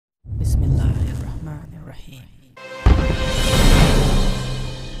Bismillahirrahmanirrahim.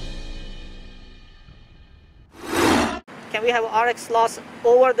 Can we have RX loss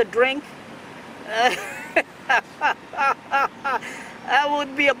over the drink? That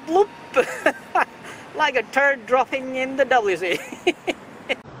would be a bloop. Like a turd dropping in the WC.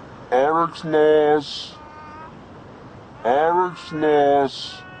 RX loss. RX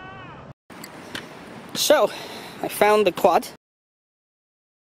loss. So, I found the quad.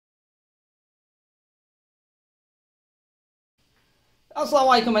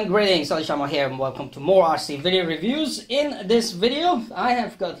 Assalamualaikum and greetings, alishanmao here and welcome to more RC video reviews. In this video, I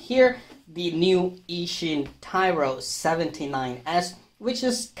have got here the new Eachine Tyro 79S, which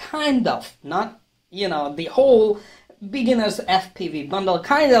is kind of, not, you know, the whole beginner's FPV bundle,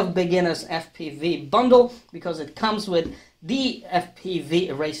 kind of beginner's FPV bundle, because it comes with the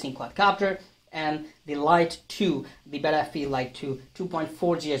FPV racing quadcopter and the Lite 2, the Beta FPV Lite 2 2.4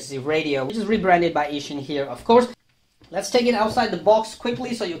 GHz radio, which is rebranded by Eachine here, of course. Let's take it outside the box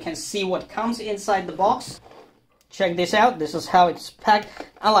quickly so you can see what comes inside the box. Check this out. This is how it's packed.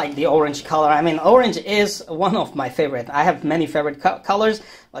 I like the orange color. I mean, orange is one of my favorite. I have many favorite colors.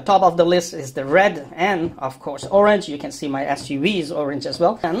 On top of the list is the red and, of course, orange. You can see my SUV is orange as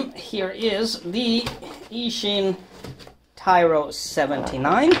well. And here is the Eachine Tyro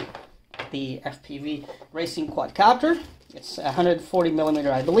 79, the FPV racing quadcopter. It's 140mm,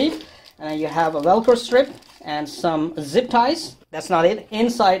 I believe. And you have a Velcro strip and some zip ties. That's not it.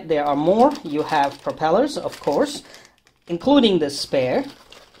 Inside there are more. You have propellers, of course, including the spare.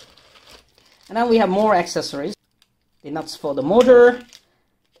 And then we have more accessories. The nuts for the motor,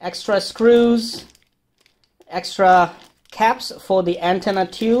 extra screws, extra caps for the antenna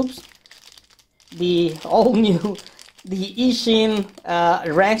tubes, the all new, the Eachine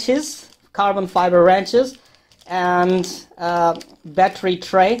wrenches, carbon fiber wrenches, and battery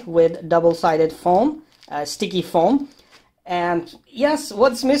tray with double-sided foam, sticky foam. And yes,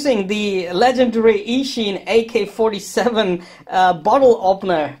 what's missing? The legendary Eachine AK-47 bottle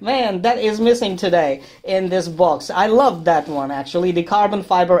opener. Man, that is missing today in this box. I love that one, actually, the carbon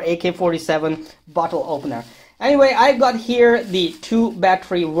fiber AK-47 bottle opener. Anyway, I've got here the 2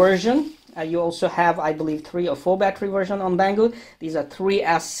 battery version. You also have, I believe, 3 or 4 battery version on Banggood. These are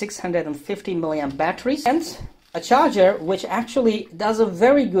 3S 650 milliamp batteries. And a charger which actually does a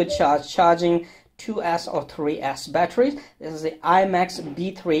very good charge, charging 2S or 3S batteries. This is the IMAX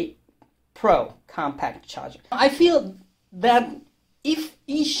B3 Pro compact charger. I feel that if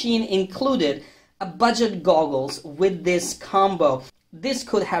Eachine included a budget goggles with this combo, this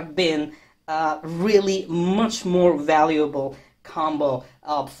could have been a really much more valuable combo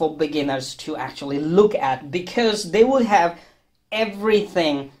for beginners to actually look at, because they would have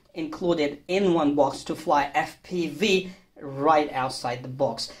everything included in one box to fly FPV right outside the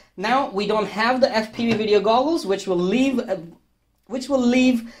box. Now we don't have the FPV video goggles, which will leave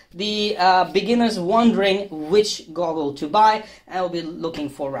the beginners wondering which goggle to buy, and I'll be looking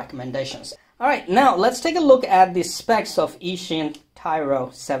for recommendations. All right, now let's take a look at the specs of Eachine Tyro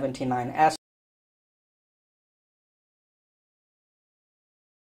 79S.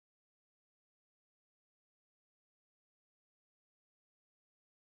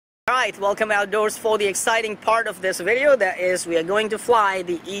 Alright, welcome outdoors for the exciting part of this video. That is, we are going to fly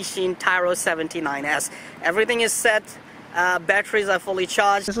the Eachine Tyro 79S. Everything is set, batteries are fully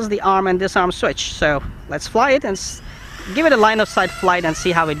charged. This is the arm and disarm switch, so let's fly it and give it a line of sight flight and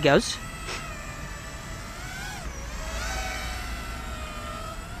see how it goes.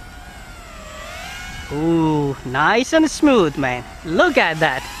 Ooh, nice and smooth, man. Look at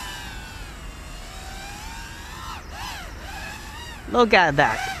that. Look at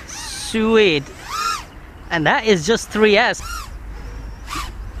that. Sweet. And that is just 3S.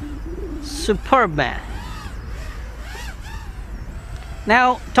 Superb, man.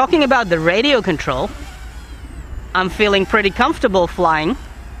 Now, talking about the radio control, I'm feeling pretty comfortable flying.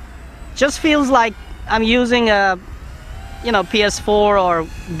 Just feels like I'm using a, you know, PS4 or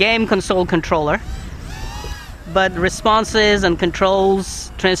game console controller. But responses and controls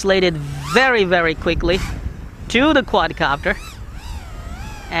translated very, very quickly to the quadcopter.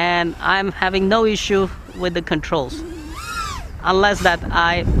 And I'm having no issue with the controls, unless that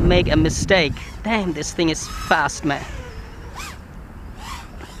I make a mistake. Damn, this thing is fast, man.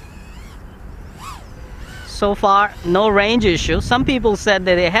 So far, no range issue. Some people said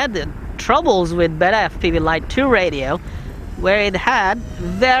that they had troubles with Beta FPV Lite 2 radio, where it had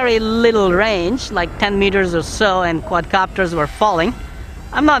very little range, like 10 meters or so, and quadcopters were falling.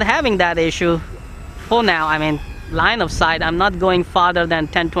 I'm not having that issue for now. I mean, line of sight, I'm not going farther than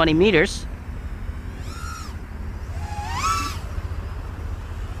 10-20 meters.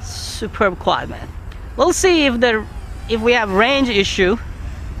 Superb quad, man. We'll see if we have range issue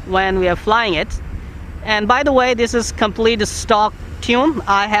when we are flying it. And by the way, this is complete stock tune.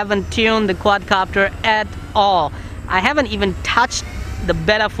 I haven't tuned the quadcopter at all. I haven't even touched the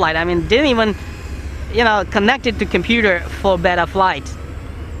beta flight. I mean, didn't even, you know, connect it to computer for beta flight.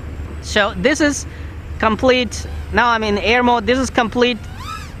 So this is complete. Now I'm in air mode. This is complete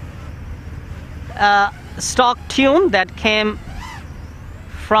stock tune that came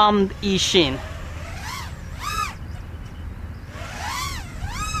from Eachine.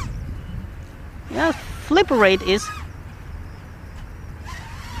 Yeah, flip rate is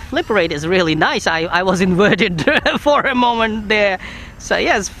really nice. I was inverted for a moment there. So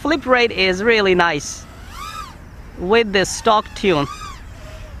yes, flip rate is really nice with the stock tune.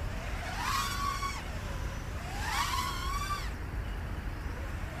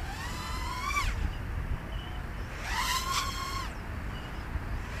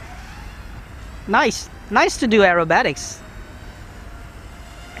 Nice to do aerobatics.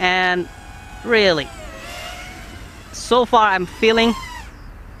 And really, so far I'm feeling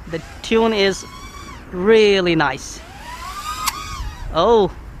the tune is really nice.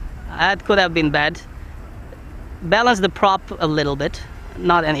 Oh, that could have been bad. Balance the prop a little bit,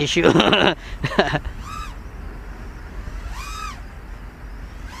 not an issue.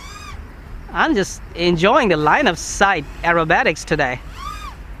 I'm just enjoying the line of sight aerobatics today.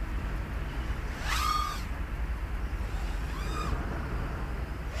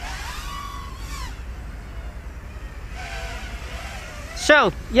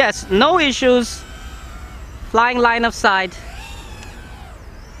 So yes, no issues, flying line of sight,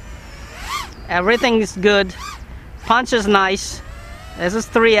 everything is good, punch is nice. This is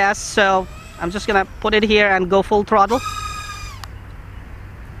 3S, so I'm just gonna put it here and go full throttle.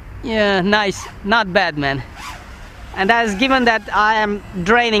 Yeah, nice, not bad, man. And that is given that I am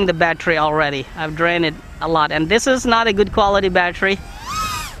draining the battery already. I've drained it a lot, and this is not a good quality battery.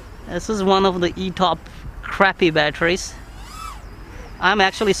 This is one of the E-top crappy batteries. I'm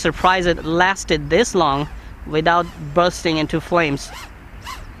actually surprised it lasted this long without bursting into flames.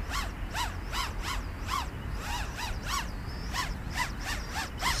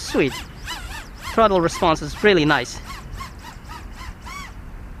 Sweet. Throttle response is really nice.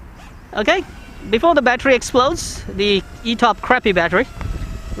 Okay, before the battery explodes, the E-top crappy battery,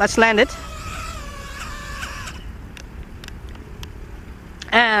 let's land it.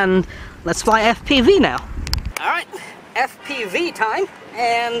 And let's fly FPV now. Alright. FPV time,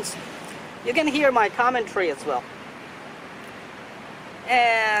 and you can hear my commentary as well.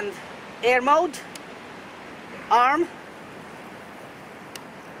 And air mode, arm,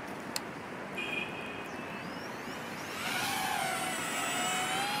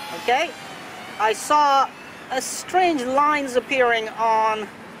 okay. I saw a strange lines appearing on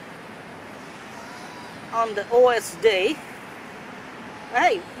the OSD.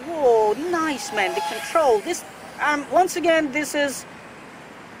 Hey, whoa, nice, man. The control, this. Once again, this is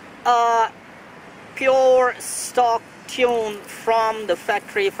pure stock tune from the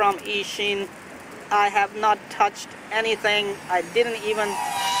factory, from Eachine. I have not touched anything. I didn't even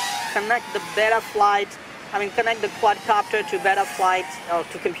connect the beta flight. I mean, connect the quadcopter to beta flight or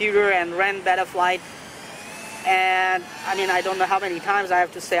to computer and run beta flight. And I mean, I don't know how many times I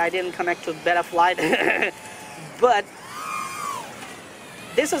have to say I didn't connect to beta flight. But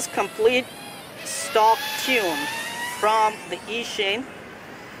this is complete stock tune from the Eachine,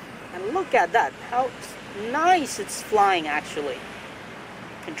 and look at that, how nice it's flying. Actually,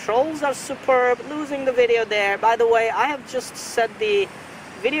 controls are superb. Losing the video there. By the way, I have just set the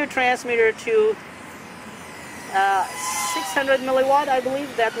video transmitter to 600 milliwatt. I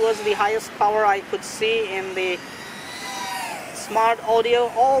believe that was the highest power I could see in the smart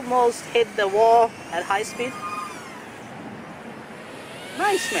audio. Almost hit the wall at high speed.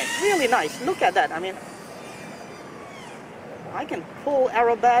 Nice, man, really nice. Look at that. I mean, I can pull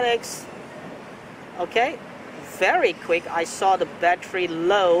aerobatics. Okay, very quick. I saw the battery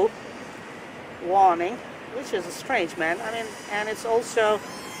low warning, which is strange, man. I mean, and it's also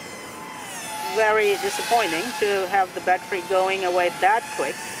very disappointing to have the battery going away that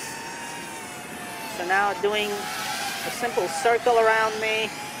quick. So now doing a simple circle around me,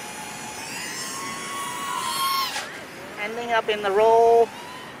 ending up in the roll.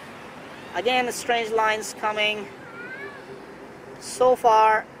 Again, strange lines coming. So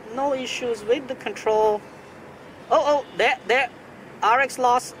far, no issues with the control. Oh, there, RX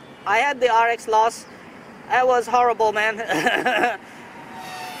loss. I had the RX loss. That was horrible, man.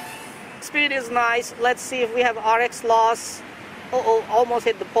 Speed is nice. Let's see if we have RX loss. Oh, almost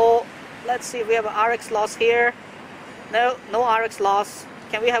hit the pole. Let's see if we have an RX loss here. No RX loss.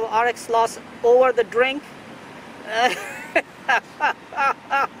 Can we have RX loss over the drink?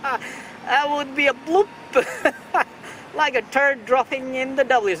 That would be a bloop. Like a turd dropping in the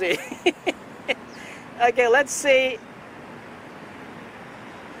WC. Okay, let's see.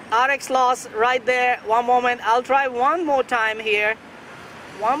 RX loss right there. One moment. I'll try one more time here.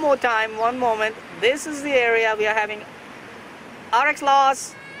 One more time. One moment. This is the area we are having RX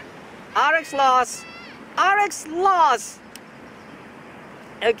loss. RX loss. RX loss.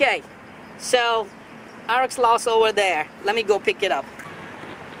 Okay, so RX loss over there. Let me go pick it up.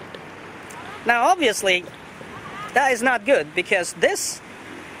 Now obviously that is not good, because this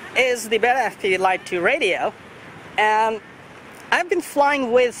is the Beta FPV Lite 2 radio, and I've been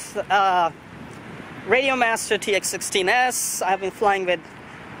flying with Radio Master TX16S. I've been flying with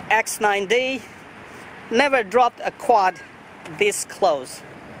X9D. Never dropped a quad this close.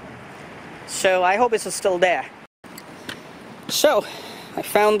 So I hope it's still there. So I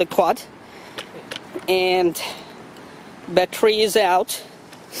found the quad, and battery is out.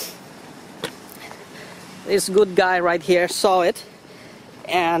 This good guy right here saw it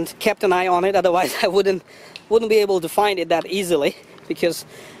and kept an eye on it. Otherwise I wouldn't be able to find it that easily, because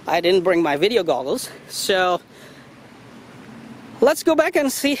I didn't bring my video goggles. So let's go back and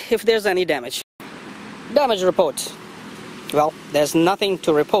see if there's any damage. Damage report. Well, there's nothing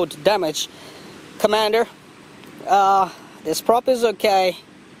to report damage, Commander. This prop is okay.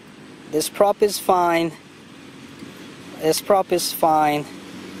 This prop is fine. This prop is fine.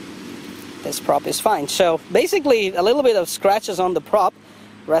 This prop is fine. So basically a little bit of scratches on the prop.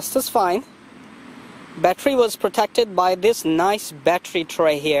 Rest is fine. Battery was protected by this nice battery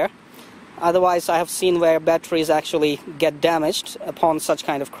tray here. Otherwise I have seen where batteries actually get damaged upon such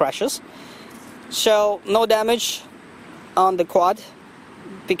kind of crashes. So no damage on the quad,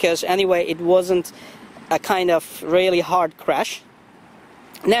 because anyway it wasn't a kind of really hard crash.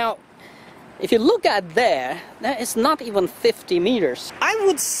 Now if you look at there, that is not even 50 meters. I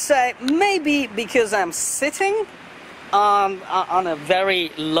would say maybe because I'm sitting on a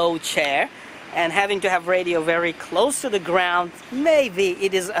very low chair and having to have radio very close to the ground, maybe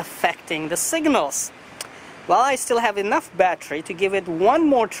it is affecting the signals. Well, I still have enough battery to give it one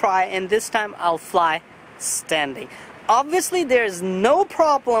more try, and this time I'll fly standing. Obviously there's no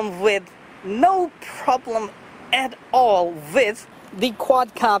problem at all with the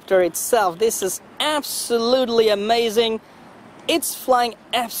quadcopter itself. This is absolutely amazing. It's flying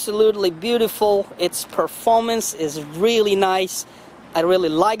absolutely beautiful. Its performance is really nice. I really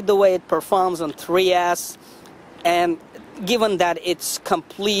like the way it performs on 3S, and given that it's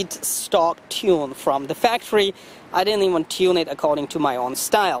complete stock tune from the factory, I didn't even tune it according to my own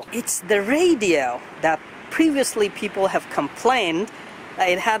style. It's the radio that previously people have complained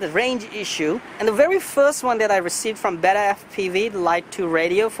it had a range issue, and the very first one that I received from Beta FPV, the Lite 2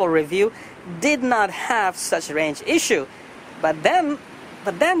 radio for review, did not have such a range issue. But then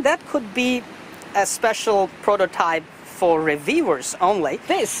that could be a special prototype for reviewers only.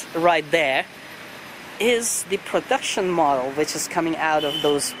 This right there is the production model, which is coming out of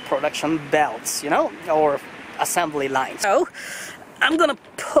those production belts, you know, or assembly lines. So I'm gonna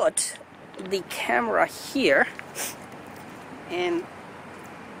put the camera here, and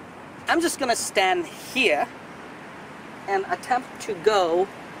I'm just gonna stand here and attempt to go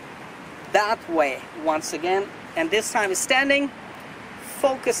that way once again, and this time standing,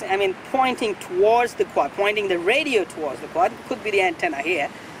 pointing towards the quad, pointing the radio towards the quad. Could be the antenna here.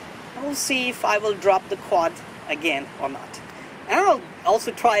 And we'll see if I will drop the quad again or not. And I'll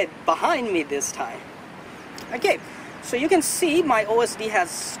also try it behind me this time. Okay, so you can see my OSD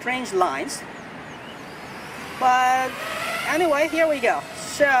has strange lines, but anyway, here we go.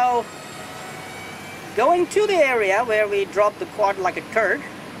 So going to the area where we dropped the quad like a turd.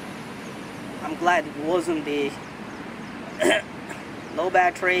 I'm glad it wasn't the low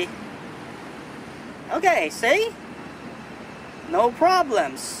battery. Okay, see? No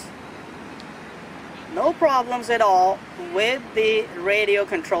problems. No problems at all with the radio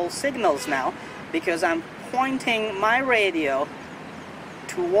control signals now, because I'm pointing my radio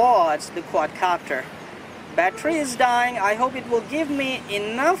towards the quadcopter. Battery is dying. I hope it will give me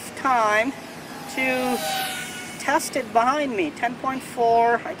enough time to test it behind me.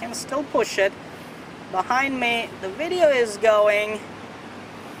 10.4, I can still push it. Behind me, the video is going.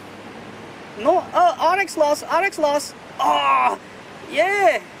 No, oh, RX loss, RX loss. Oh,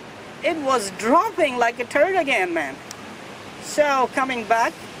 yeah, it was dropping like a turd again, man. So coming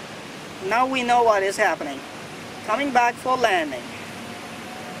back, now we know what is happening. Coming back for landing.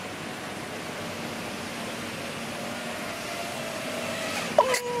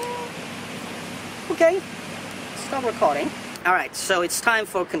 Okay, stop recording. Alright, so it's time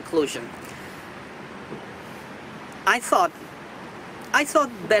for conclusion. I thought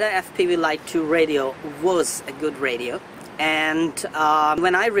Beta FPV Lite 2 radio was a good radio, and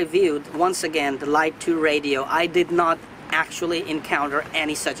when I reviewed once again the Lite 2 radio, I did not actually encounter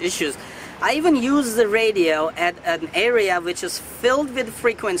any such issues. I even used the radio at an area which is filled with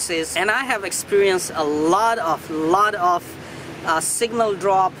frequencies, and I have experienced a lot of signal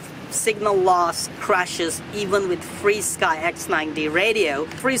drop, signal loss, crashes, even with FreeSky X9D radio.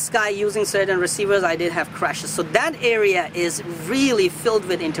 FreeSky using certain receivers, I did have crashes. So that area is really filled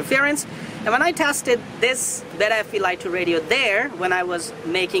with interference. And when I tested this Beta FPV Lite 2 radio there, when I was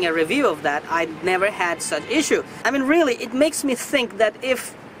making a review of that, I never had such issue. I mean, really, it makes me think that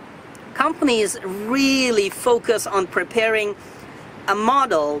if companies really focus on preparing a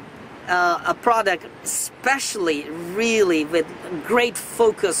model, a product, especially really with great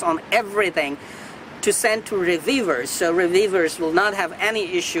focus on everything, to send to reviewers, so reviewers will not have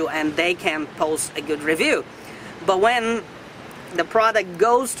any issue and they can post a good review. But when the product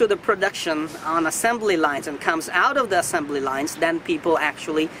goes to the production on assembly lines and comes out of the assembly lines, then people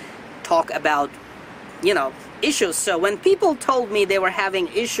actually talk about, you know, issues. So when people told me they were having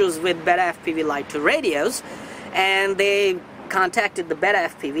issues with Beta FPV Lite 2 radios, and they contacted the Beta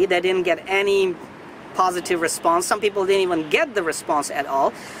FPV, they didn't get any positive response. Some people didn't even get the response at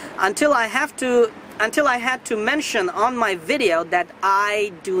all, until I had to mention on my video that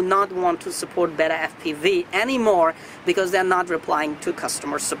I do not want to support Beta FPV anymore because they're not replying to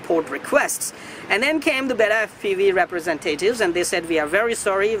customer support requests. And then came the Beta FPV representatives, and they said, we are very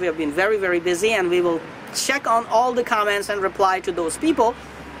sorry, we have been very busy, and we will check on all the comments and reply to those people.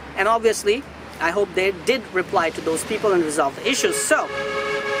 And obviously I hope they did reply to those people and resolve the issues. So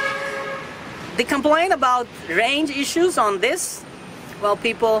the complaint about range issues on this, well,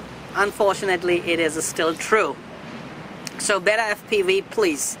 people, unfortunately it is still true. So Beta FPV,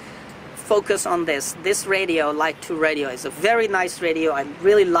 please focus on this. This radio, Lite 2 radio, is a very nice radio. I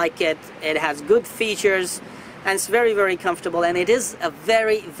really like it. It has good features, and it's very comfortable, and it is a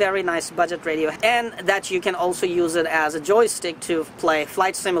very nice budget radio, and that you can also use it as a joystick to play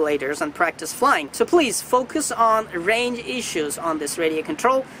flight simulators and practice flying. So please focus on range issues on this radio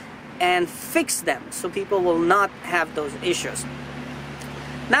control and fix them so people will not have those issues.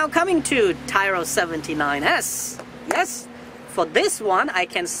 Now coming to Tyro 79S, yes, for this one I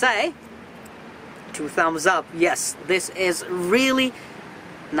can say 2 thumbs up. Yes, this is really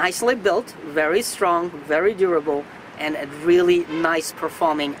nicely built, very strong, very durable, and a really nice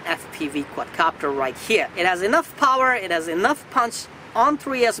performing FPV quadcopter right here. It has enough power, it has enough punch on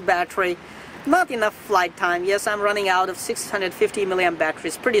 3S battery, not enough flight time. Yes, I'm running out of 650 milliamp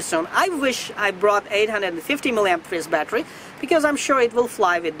batteries pretty soon. I wish I brought 850 milliamp 3S battery, because I'm sure it will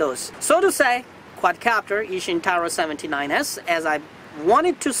fly with those. So to say, quadcopter Eachine Tyro 79S, as I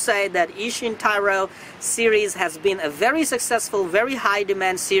wanted to say that Eachine Tyro series has been a very successful, very high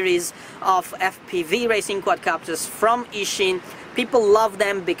demand series of FPV racing quadcopters from Eachine. People love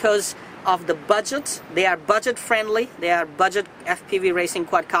them because of the budget. They are budget friendly. They are budget FPV racing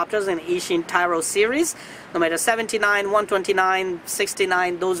quadcopters in Eachine Tyro series. No matter 79, 129,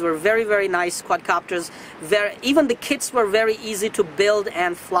 69, those were very nice quadcopters. Even the kits were very easy to build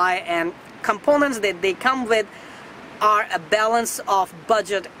and fly, and components that they come with are a balance of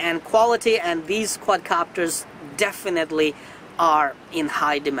budget and quality, and these quadcopters definitely are in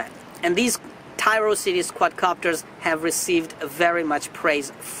high demand. And these Tyro series quadcopters have received very much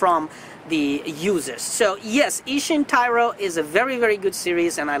praise from the users. So yes, Eachine Tyro is a very good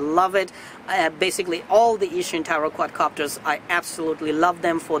series, and I love it. Basically all the Eachine Tyro quadcopters, I absolutely love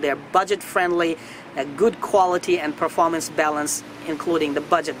them for their budget friendly, good quality and performance balance, including the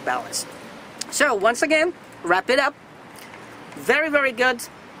budget balance. So once again, wrap it up. Very good.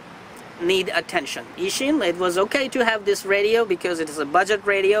 Need attention. Eachine, it was okay to have this radio because it is a budget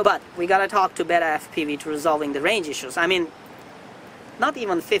radio, but we gotta talk to Beta FPV to resolving the range issues. I mean, not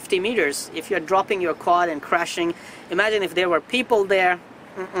even 50 meters. If you're dropping your quad and crashing, imagine if there were people there.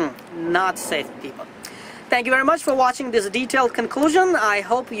 Not safe, people. Thank you very much for watching this detailed conclusion. I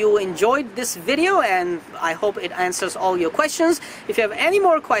hope you enjoyed this video, and I hope it answers all your questions. If you have any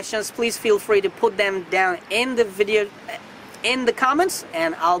more questions, please feel free to put them down in the video, in the comments,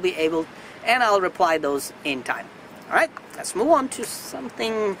 and I'll reply those in time. Alright, let's move on to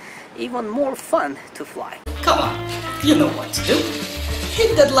something even more fun to fly. Come on, you know what to do.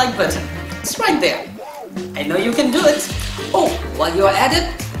 Hit that like button. It's right there. I know you can do it. Oh, while you're at it,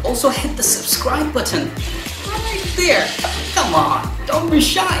 also hit the subscribe button. Right there. Come on, don't be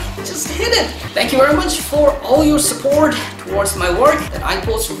shy. Just hit it. Thank you very much for all your support towards my work, that I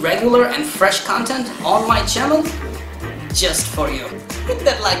post regular and fresh content on my channel. just for you. Hit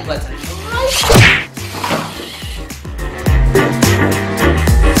that like button right